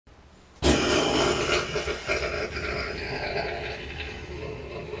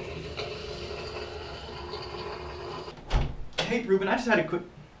Ruben, I just had a quick...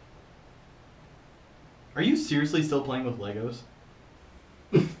 Are you seriously still playing with Legos?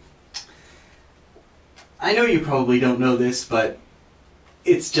 I know you probably don't know this, but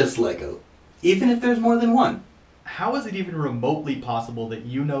it's just Lego. Even if there's more than one. How is it even remotely possible that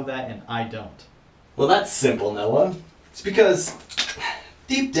you know that and I don't? Well, that's simple, Noah. It's because,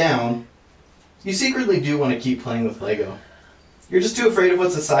 deep down, you secretly do want to keep playing with Lego. You're just too afraid of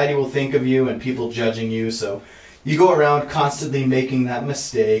what society will think of you and people judging you, so you go around constantly making that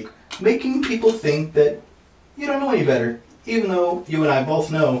mistake, making people think that you don't know any better, even though you and I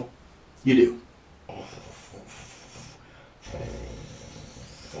both know you do.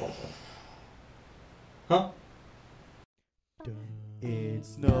 Huh?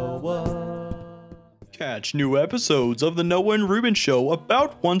 It's Noah. Catch new episodes of the Noah and Ruben Show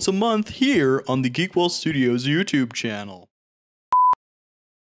about once a month here on the Geek Studios YouTube channel.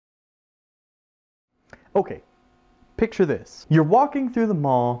 Okay, picture this. You're walking through the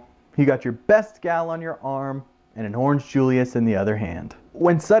mall, you got your best gal on your arm, and an orange Julius in the other hand.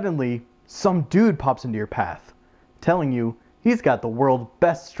 When suddenly, some dude pops into your path, telling you he's got the world's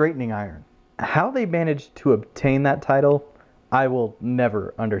best straightening iron. How they managed to obtain that title, I will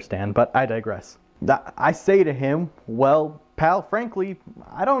never understand, but I digress. I say to him, well, pal, frankly,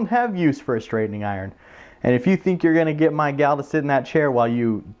 I don't have use for a straightening iron. And if you think you're gonna get my gal to sit in that chair while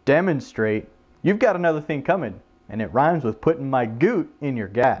you demonstrate, you've got another thing coming, and it rhymes with putting my goot in your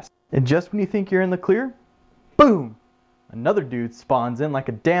gas. And just when you think you're in the clear, boom! Another dude spawns in like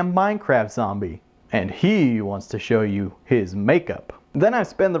a damn Minecraft zombie, and he wants to show you his makeup. Then I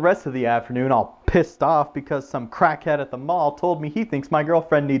spend the rest of the afternoon all pissed off because some crackhead at the mall told me he thinks my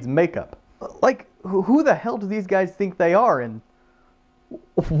girlfriend needs makeup. Like, who the hell do these guys think they are, and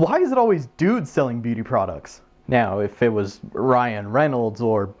why is it always dudes selling beauty products? Now, if it was Ryan Reynolds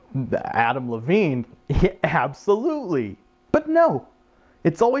or Adam Levine, yeah, absolutely. But no,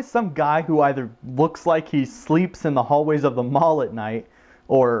 it's always some guy who either looks like he sleeps in the hallways of the mall at night,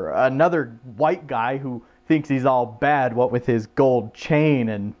 or another white guy who thinks he's all bad, what with his gold chain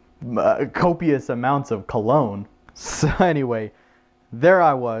and copious amounts of cologne. So anyway, there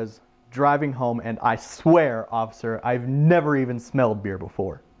I was, driving home, and I swear, officer, I've never even smelled beer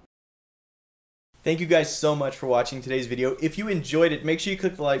before. Thank you guys so much for watching today's video. If you enjoyed it, make sure you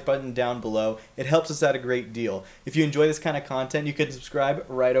click the like button down below. It helps us out a great deal. If you enjoy this kind of content, you can subscribe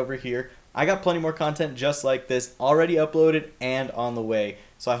right over here. I got plenty more content just like this already uploaded and on the way,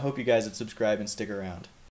 so I hope you guys would subscribe and stick around.